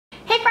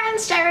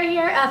friends, Jireh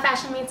here of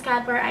Fashion Meets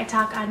God, where I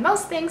talk on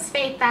most things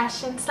faith,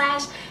 fashion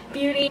 /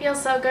 beauty. It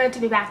feels so good to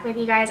be back with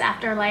you guys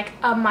after like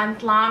a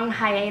month-long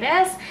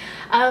hiatus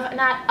of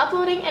not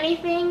uploading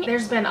anything.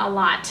 There's been a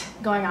lot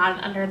going on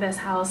under this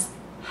house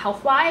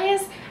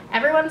health-wise.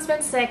 Everyone's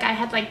been sick. I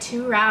had like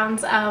 2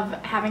 rounds of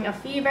having a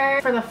fever.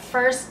 For the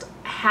first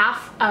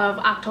half of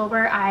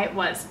October, I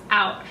was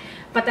out.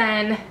 But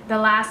then the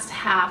last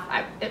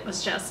half, it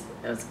was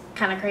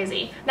kind of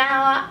crazy.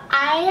 Now,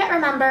 I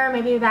remember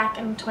maybe back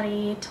in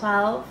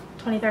 2012,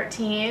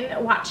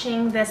 2013,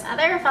 watching this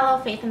other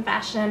fellow faith and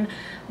fashion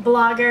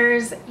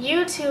blogger's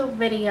YouTube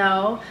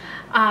video.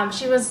 I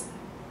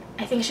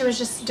think she was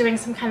just doing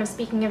some kind of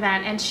speaking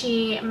event, and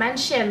she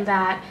mentioned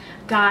that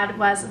God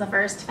was the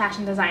first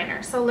fashion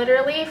designer. So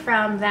literally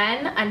from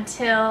then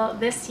until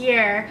this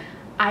year,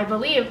 I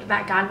believed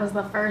that God was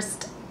the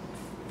first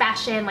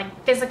fashion,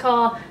 like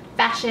physical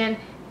fashion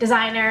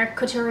designer,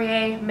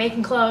 couturier,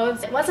 making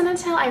clothes. It wasn't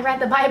until I read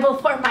the Bible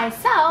for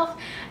myself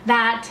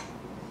that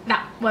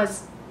that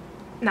was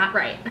not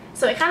right.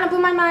 So it kind of blew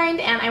my mind,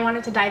 and I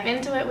wanted to dive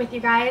into it with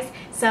you guys.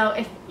 So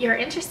if you're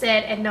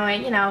interested in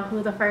knowing,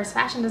 who the first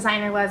fashion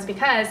designer was,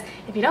 because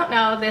if you don't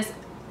know, this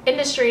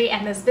industry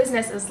and this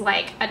business is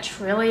like a $1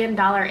 trillion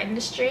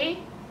industry,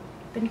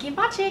 then keep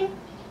watching.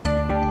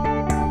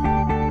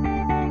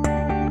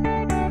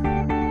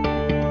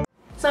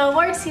 So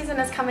award season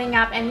is coming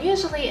up, and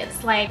usually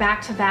it's like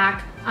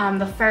back-to-back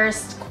the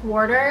first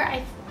quarter,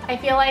 I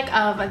feel like,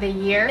 of the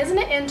year. Isn't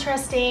it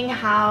interesting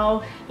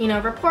how,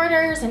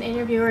 reporters and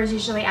interviewers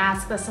usually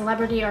ask the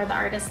celebrity or the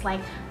artist,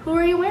 like, who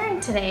are you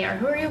wearing today, or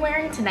who are you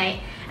wearing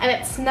tonight? And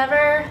it's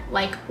never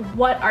like,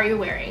 what are you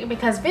wearing?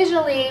 Because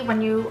visually,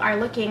 when you are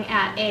looking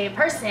at a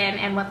person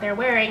and what they're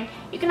wearing,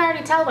 you can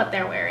already tell what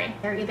they're wearing.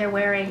 They're either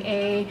wearing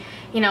a,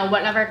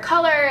 whatever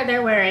color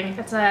they're wearing. If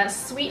it's a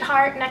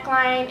sweetheart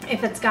neckline,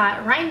 if it's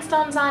got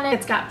rhinestones on it, if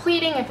it's got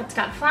pleating, if it's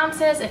got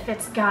flounces, if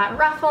it's got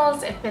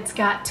ruffles, if it's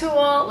got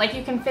tulle, like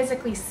you can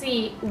physically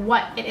see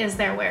what it is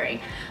they're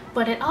wearing.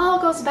 But it all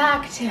goes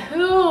back to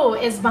who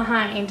is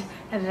behind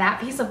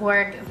that piece of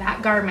work,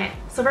 that garment.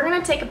 So we're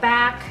gonna take it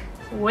back,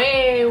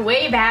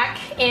 way back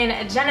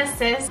in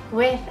Genesis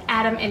with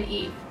Adam and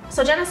Eve.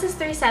 So Genesis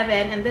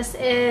 3:7, and this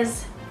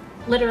is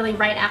literally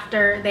right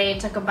after they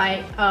took a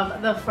bite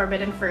of the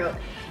forbidden fruit.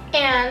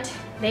 And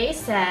they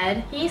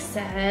said,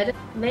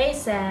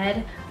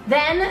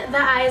 then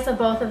the eyes of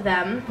both of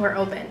them were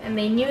open, and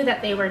they knew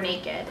that they were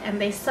naked,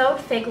 and they sewed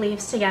fig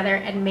leaves together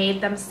and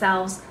made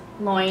themselves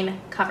loin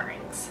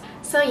coverings.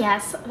 So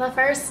yes, the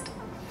first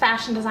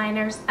fashion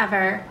designers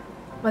ever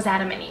was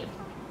Adam and Eve.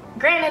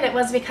 Granted, it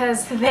was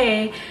because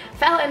they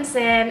fell in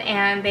sin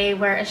and they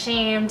were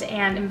ashamed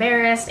and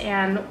embarrassed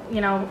and,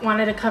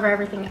 wanted to cover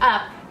everything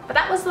up. But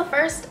that was the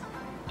first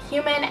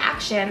human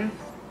action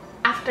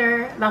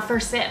after the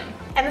first sin.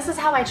 And this is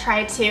how I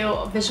try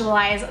to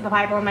visualize the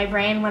Bible in my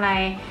brain when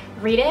I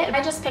read it.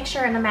 I just picture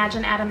and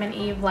imagine Adam and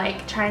Eve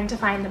like trying to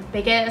find the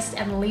biggest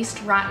and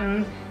least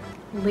rotten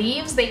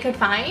leaves they could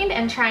find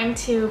and trying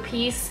to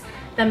piece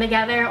them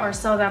together or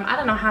sew them. I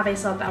don't know how they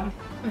sewed them.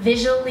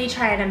 Visually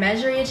trying to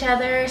measure each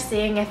other,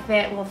 seeing if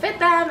it will fit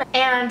them.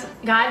 And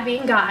God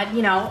being God,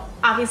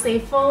 obviously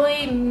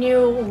fully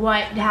knew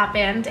what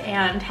happened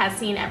and has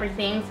seen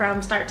everything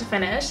from start to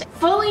finish.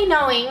 Fully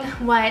knowing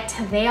what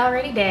they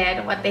already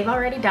did, what they've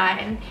already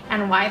done,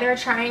 and why they're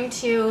trying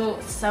to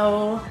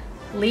sew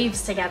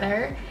leaves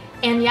together.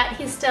 And yet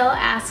he still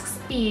asks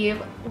Eve,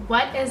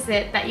 what is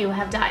it that you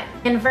have done?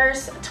 In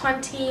verse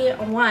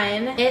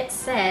 21, it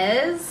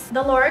says,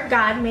 the Lord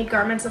God made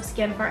garments of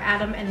skin for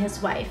Adam and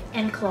his wife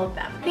and clothed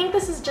them. I think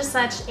this is just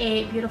such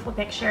a beautiful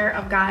picture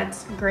of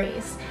God's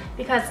grace,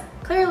 because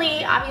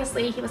clearly,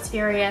 obviously, he was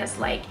furious.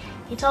 Like,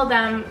 he told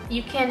them,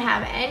 you can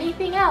have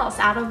anything else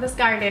out of this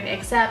garden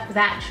except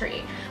that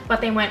tree.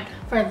 But they went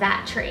for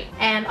that tree.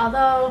 And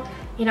although,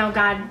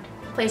 God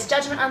placed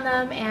judgment on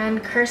them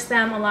and cursed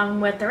them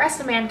along with the rest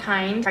of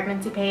mankind,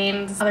 pregnancy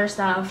pains, other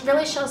stuff,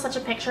 really shows such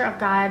a picture of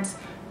God's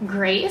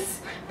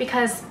grace,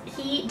 because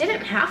he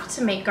didn't have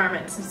to make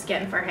garments of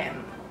skin for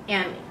him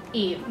and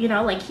Eve,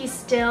 like he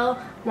still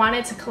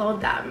wanted to clothe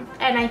them.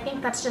 And I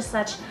think that's just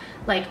such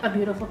like a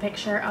beautiful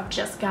picture of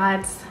just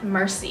God's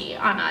mercy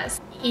on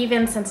us,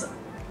 even since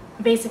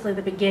basically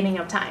the beginning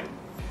of time.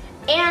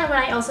 And what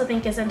I also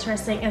think is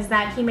interesting is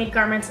that he made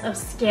garments of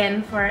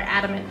skin for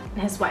Adam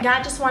and his wife.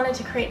 God just wanted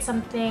to create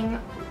something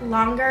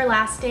longer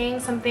lasting,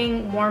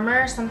 something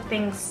warmer,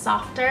 something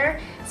softer,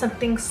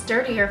 something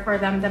sturdier for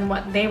them than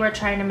what they were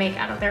trying to make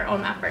out of their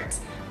own efforts,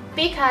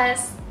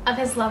 because of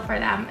his love for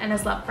them and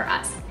his love for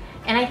us.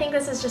 And I think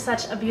this is just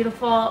such a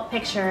beautiful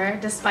picture,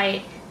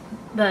 despite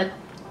the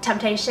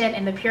temptation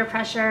and the peer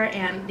pressure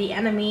and the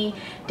enemy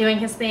doing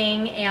his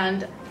thing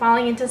and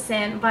falling into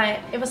sin. But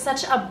it was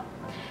such a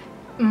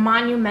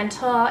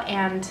monumental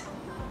and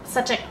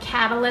such a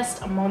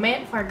catalyst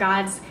moment for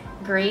God's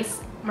grace,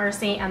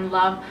 mercy, and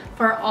love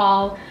for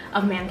all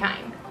of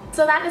mankind.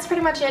 So that is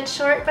pretty much it.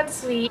 Short but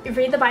sweet.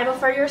 Read the Bible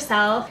for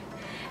yourself.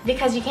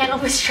 because you can't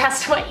always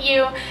trust what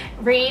you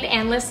read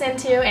and listen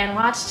to and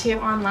watch to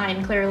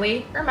online,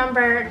 clearly.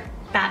 Remember,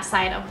 that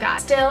side of God.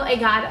 Still a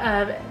God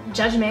of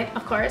judgment,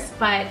 of course,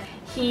 but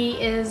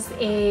he is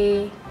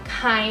a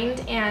kind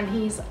and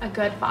he's a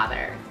good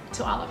father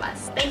to all of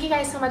us. Thank you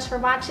guys so much for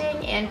watching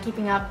and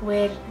keeping up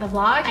with the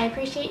vlog. I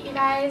appreciate you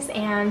guys,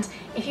 and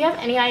if you have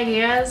any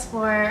ideas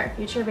for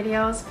future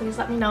videos, please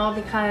let me know,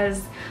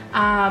 because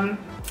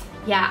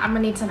yeah, I'm gonna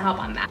need some help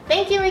on that.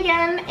 Thank you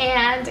again,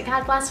 and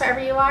God bless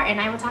wherever you are,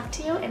 and I will talk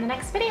to you in the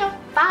next video.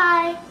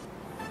 Bye!